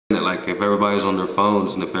Like, if everybody's on their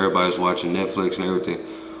phones and if everybody's watching Netflix and everything,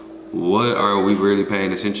 what are we really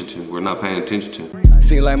paying attention to? We're not paying attention to.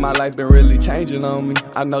 Seem like my life been really changing on me.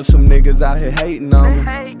 I know some niggas out here hating on me.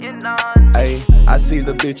 Ay, I see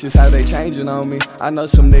the bitches how they changing on me. I know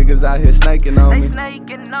some niggas out here snaking on me.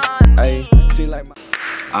 Ay, see like my...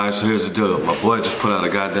 Alright, so here's the deal. My boy just put out a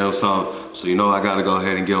goddamn song, so you know I gotta go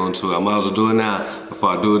ahead and get on to it. I might as well do it now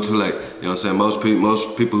before I do it too late. You know what I'm saying? Most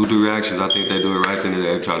people who do reactions, I think they do it right then and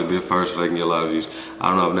there. They try to be the first so they can get a lot of views. I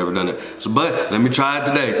don't know, I've never done it. So, but let me try it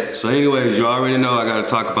today. So anyways, you already know I gotta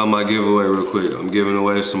talk about my giveaway real quick. I'm giving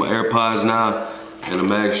away some AirPods now and a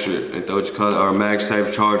mag strip, ain't that what you call it? Or a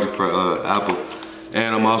MagSafe charger for Apple.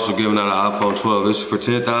 And I'm also giving out an iPhone 12. This is for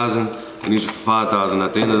 10,000 and these are for 5,000.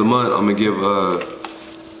 At the end of the month, I'm gonna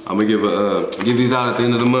give these out at the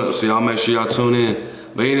end of the month, so y'all make sure y'all tune in.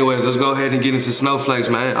 But anyways, let's go ahead and get into Snowflakes,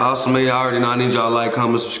 man. Also, man, y'all already know I need y'all to like,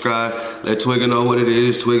 comment, subscribe. Let Twigga know what it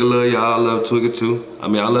is. Twigga love y'all. I love Twigga too. I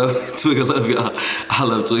mean, I love Twigga love y'all. I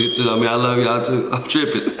love Twigga too. I mean, I love y'all too. I'm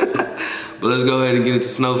tripping. But let's go ahead and get into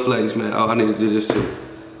Snowflakes, man. Oh, I need to do this too.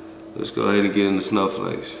 Let's go ahead and get into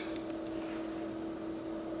Snowflakes.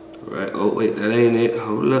 All right. Oh, wait, that ain't it.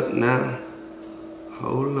 Hold up now.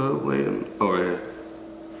 Hold up. Wait a minute. Oh, right here.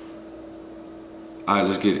 Alright,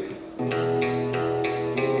 let's get it.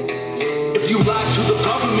 If you lie to the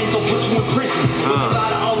government, they'll put you in prison.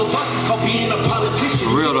 Lie to all of us, it's called being a politician.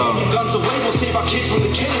 For real though. Guns away, we'll save our kids from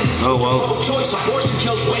the killings. Oh, well. Pro-choice abortion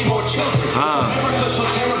kills way more children. America's so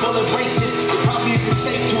terrible and racist, it probably isn't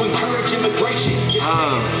safe to encourage immigration. Just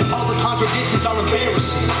saying, all the contradictions are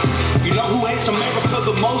embarrassing. You know who hates America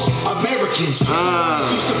the most? Americans.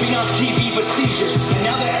 Used to be on TV for seizures, and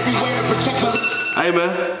now they're everywhere to protect my... Hey,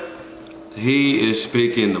 man. He is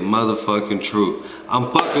speaking the motherfucking truth.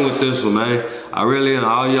 I'm fucking with this one, man. I really am.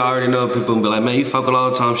 All y'all already know people be like, man, you fuck with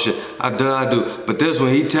all the time shit. I do. But this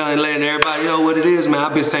one, he letting everybody know what it is, man.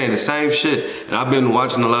 I've been saying the same shit. And I've been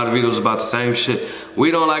watching a lot of videos about the same shit. We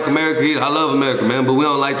don't like America either. I love America, man. But we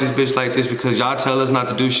don't like this bitch like this because y'all tell us not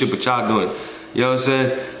to do shit, but y'all doing it. You know what I'm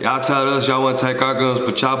saying? Y'all tell us y'all want to take our guns,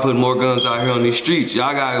 but y'all put more guns out here on these streets.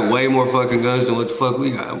 Y'all got way more fucking guns than what the fuck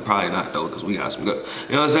we got. Probably not though, because we got some guns.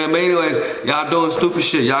 You know what I'm saying? But anyways, y'all doing stupid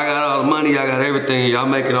shit. Y'all got all the money, y'all got everything. Y'all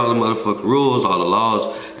making all the motherfucking rules, all the laws,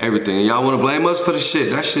 everything. And y'all want to blame us for the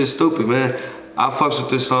shit. That shit's stupid, man. I fucks with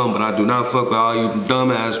this song, but I do not fuck with all you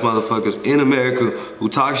dumbass motherfuckers in America who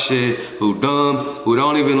talk shit, who dumb, who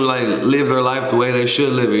don't even like live their life the way they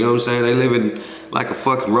should live it. You know what I'm saying? They living like a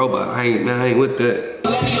fucking robot. I ain't with that.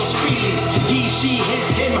 Millennials feelings. He, she, his,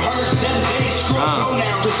 him, hers, them, they. Screw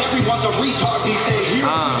pronouns, cause everyone's a retard these days. You're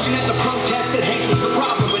watching at the protest that hates was the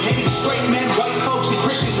problem. But hating straight men, white folks, and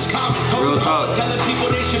Christians is common. Real talk. Telling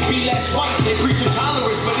people they should be less white. They preach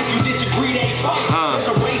intolerance, but if you disagree, they fight.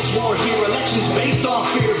 There's a race war here. Elections based on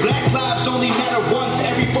fear. Black lives only matter once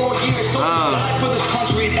every 4 years. So we died for this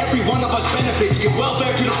country, and every one of us benefits. Give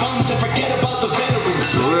welfare to the bums and forget about the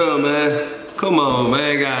veterans. For real, man. Come on,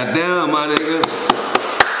 man. Goddamn, my nigga.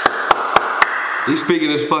 He's speaking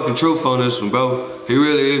his fucking truth on this one, bro. He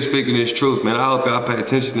really is speaking his truth, man. I hope y'all pay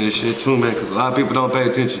attention to this shit too, man, because a lot of people don't pay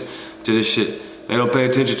attention to this shit. They don't pay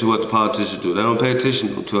attention to what the politicians do. They don't pay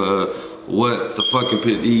attention to what the fucking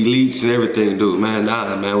elites and everything do, man.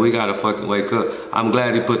 Nah, man, we gotta fucking wake up. I'm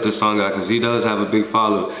glad he put this song out because he does have a big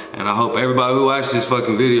following. And I hope everybody who watched this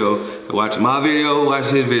fucking video, watch my video, watch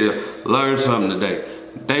his video, learn something today.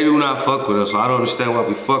 They do not fuck with us, so I don't understand why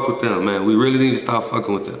we fuck with them, man. We really need to stop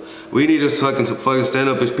fucking with them. We need to fucking stand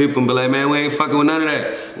up as people and be like, man, we ain't fucking with none of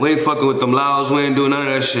that. We ain't fucking with them laws, we ain't doing none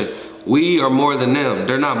of that shit. We are more than them.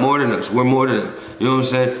 They're not more than us, we're more than them. You know what I'm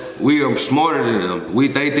saying? We are smarter than them.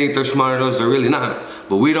 They think they're smarter than us, they're really not.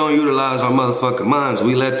 But we don't utilize our motherfucking minds.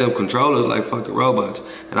 We let them control us like fucking robots.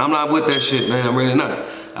 And I'm not with that shit, man, I'm really not.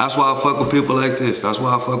 That's why I fuck with people like this. That's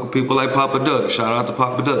why I fuck with people like Papa Duck. Shout out to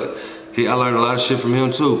Papa Duck. I learned a lot of shit from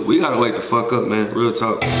him too. We gotta wake the fuck up, man. Real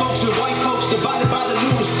talk. Folks and white folks divided by the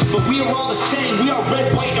news, but we are all the same. We are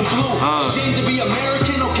red, white, and blue. Ashamed to be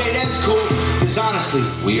American? Okay, that's cool. Cause honestly,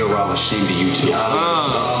 we are all ashamed of you too.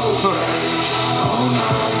 Oh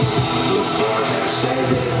no, before that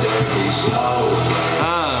said that there be snowflakes.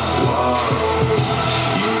 Whoa,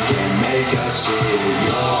 you can make us see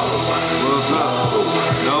it, yo. Real talk.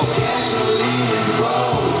 Nope. Gasoline and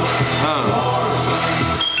blow.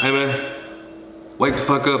 Hey man, wake the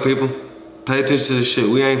fuck up, people. Pay attention to this shit.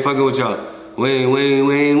 We ain't fucking with y'all. We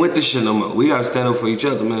ain't with this shit no more. We gotta stand up for each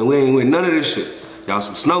other, man. We ain't with none of this shit. Y'all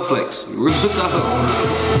some snowflakes. Real talk.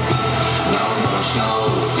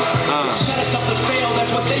 Set us up to fail,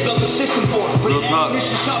 that's what they built the system for. Real talk.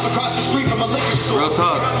 Shop across the street from a liquor store. Real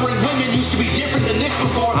talk. Women used to be different than this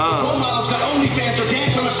before. Role models got only OnlyFans or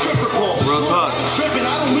dance on a stripper pole. Real talk. Tripping,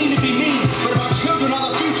 I don't mean to be mean, but if our children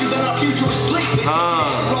are the future, then our future is sleep. They take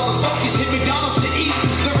all the focus, hit McDonald's to eat.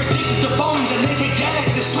 They're addicted to phones and they take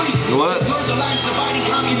Xanax to sleep. What? Blur the lines dividing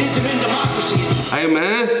communism and democracy. Hey,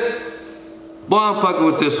 man. Boy, I'm fucking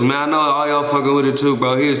with this one, man. I know all y'all fucking with it too,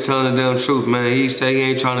 bro. He is telling the damn truth, man. He say he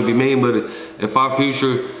ain't trying to be mean, but if our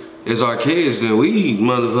future is our kids, then we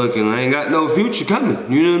motherfucking ain't got no future coming.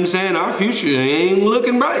 You know what I'm saying? Our future ain't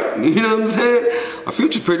looking bright. You know what I'm saying? Our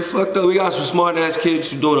future's pretty fucked up. We got some smart ass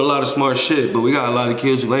kids who doing a lot of smart shit, but we got a lot of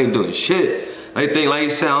kids who ain't doing shit. They think, like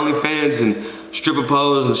you said, OnlyFans and stripper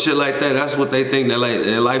poles and shit like that. That's what they think that like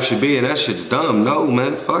their life should be, and that shit's dumb. No,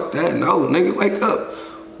 man, fuck that. No, nigga, wake up.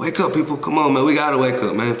 Wake up, people. Come on, man. We gotta wake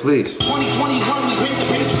up, man, please. 2021, we paint the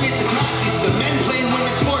Patriots as Nazis. The men playing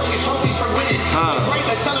women's sports get trophies for winning. Right,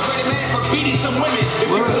 let's celebrate a man for beating some women. If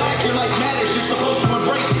you're black, your life matters. You're supposed to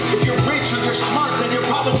embrace it. If you're rich or you're smart, then you're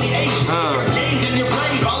probably Asian. If you're gay, then you're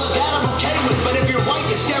brave. All of that I'm okay with. But if you're white,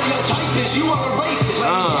 the stereotype is you are a racist.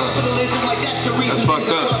 Capitalism, like that's the reason. That's fucked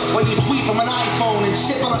up. When you tweet from an iPhone and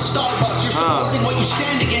sip on a Starbucks, you're supporting what you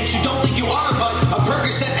stand against. You don't think you are, but a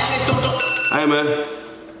Percocet addict don't. Hey, man.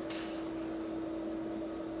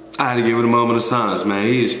 I had to give it a moment of silence, man.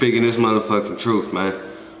 He is speaking this motherfucking truth, man.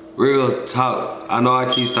 Real talk. I know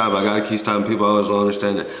I keep stopping. I gotta keep stopping. People always don't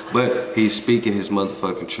understand that. But he's speaking his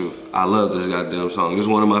motherfucking truth. I love this goddamn song. This is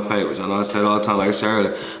one of my favorites. I know I say it all the time, like I said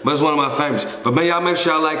earlier. But it's one of my favorites. But man, y'all make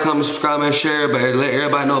sure y'all like, comment, subscribe, man, share it. But let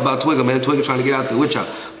everybody know about Twigga, man. Twigga trying to get out there with y'all.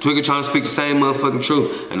 Twigga trying to speak the same motherfucking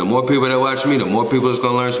truth. And the more people that watch me, the more people that's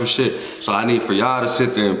gonna learn some shit. So I need for y'all to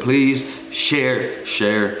sit there and please share.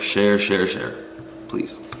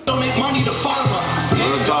 Please. Don't make money to pharma.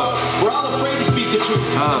 We're all afraid to speak the truth.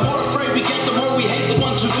 The more afraid we get, the more we hate the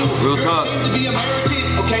ones who do. Real talk. You're ashamed to be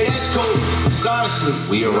American? Okay, that's cool. Cause honestly,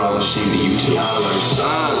 we are all ashamed of you too. Y'all are so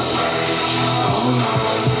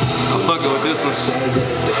I'm fucking with this one. said that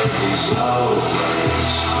there'd be snowflakes.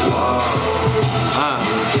 Whoa.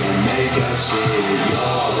 You can make us see it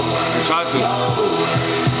your way. Try to.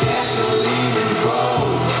 Gasoline and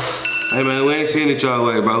propane. Hey man, we ain't seen it y'all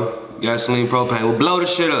way, bro. Gasoline, propane. We'll blow the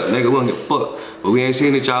shit up, nigga. We don't give a fuck. But we ain't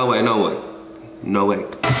seen it y'all way. No way. No way.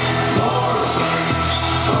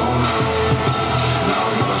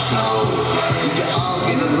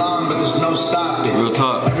 No stopping. Real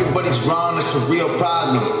talk. Everybody's wrong, it's a real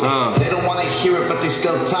problem. They don't want to hear it, but they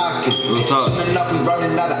still talking. Real talk. Soon enough, we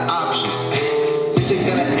running out of options. This ain't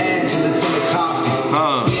gonna end till it's in the coffee.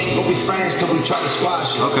 We ain't gonna be friends till we try to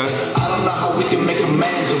squash it. Okay. I don't know how we can make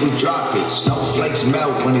amends when we drop it. Snowflakes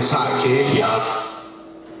melt when it's hot, kid.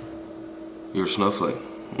 You're a snowflake.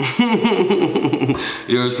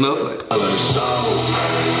 You're a snowflake. Snowflakes.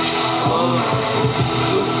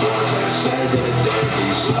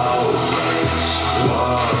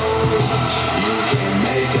 Whoa, you can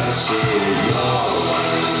make us see it your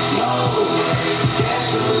way. No way.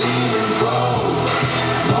 Gasoline and propane.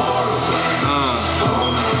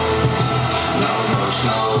 No more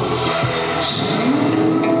snowflakes.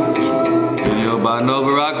 Video by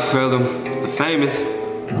Nova Rockefeller, the famous.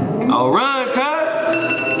 Oh, run, cuz.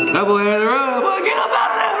 That boy had to run. Boy, get up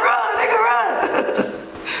out of there. Run, nigga,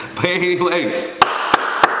 run. But anyways.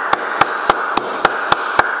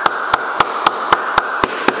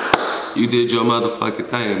 You did your motherfucking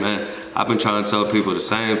thing, man. I've been trying to tell people the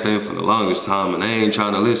same thing for the longest time, and they ain't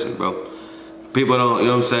trying to listen, bro. People don't, you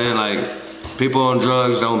know what I'm saying? Like, people on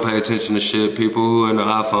drugs don't pay attention to shit. People who are in the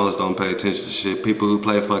iPhones don't pay attention to shit. People who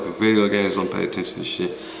play fucking video games don't pay attention to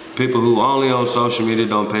shit. People who only on social media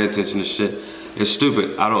don't pay attention to shit. It's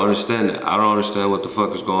stupid. I don't understand that. I don't understand what the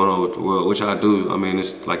fuck is going on with the world, which I do. I mean,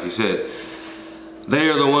 it's like you said. They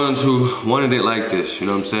are the ones who wanted it like this, you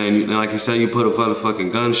know what I'm saying? Like you said, you put a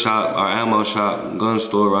motherfucking gun shop or ammo shop, gun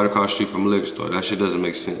store right across the street from a liquor store. That shit doesn't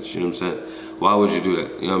make sense, you know what I'm saying? Why would you do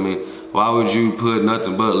that, you know what I mean? Why would you put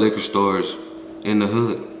nothing but liquor stores in the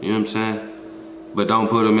hood, you know what I'm saying? But don't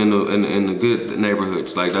put them in the good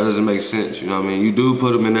neighborhoods. Like, that doesn't make sense, you know what I mean? You do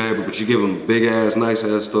put them in the neighborhood, but you give them big ass, nice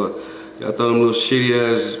ass store. Y'all throw them little shitty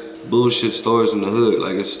ass bullshit stores in the hood,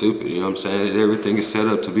 like it's stupid, you know what I'm saying? Everything is set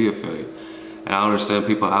up to be a failure. And I don't understand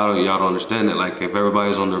people, how y'all don't understand that. Like, if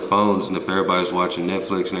everybody's on their phones and if everybody's watching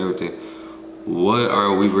Netflix and everything, what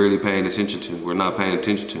are we really paying attention to? We're not paying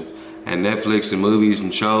attention to. And Netflix and movies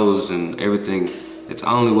and shows and everything, it's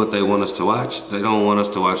only what they want us to watch. They don't want us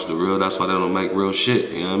to watch the real. That's why they don't make real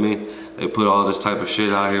shit, you know what I mean? They put all this type of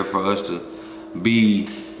shit out here for us to be,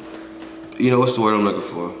 you know, what's the word I'm looking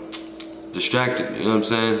for? Distracted, you know what I'm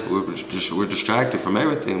saying? We're distracted from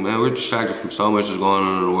everything, man. We're distracted from so much that's going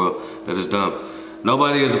on in the world that is dumb.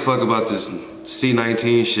 Nobody gives a fuck about this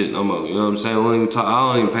C-19 shit no more. You know what I'm saying?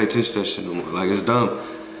 I don't even pay attention to that shit no more. Like, it's dumb.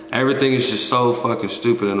 Everything is just so fucking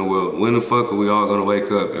stupid in the world. When the fuck are we all gonna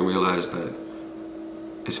wake up and realize that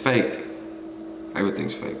it's fake?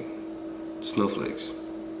 Everything's fake. Snowflakes.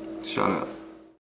 Shout out.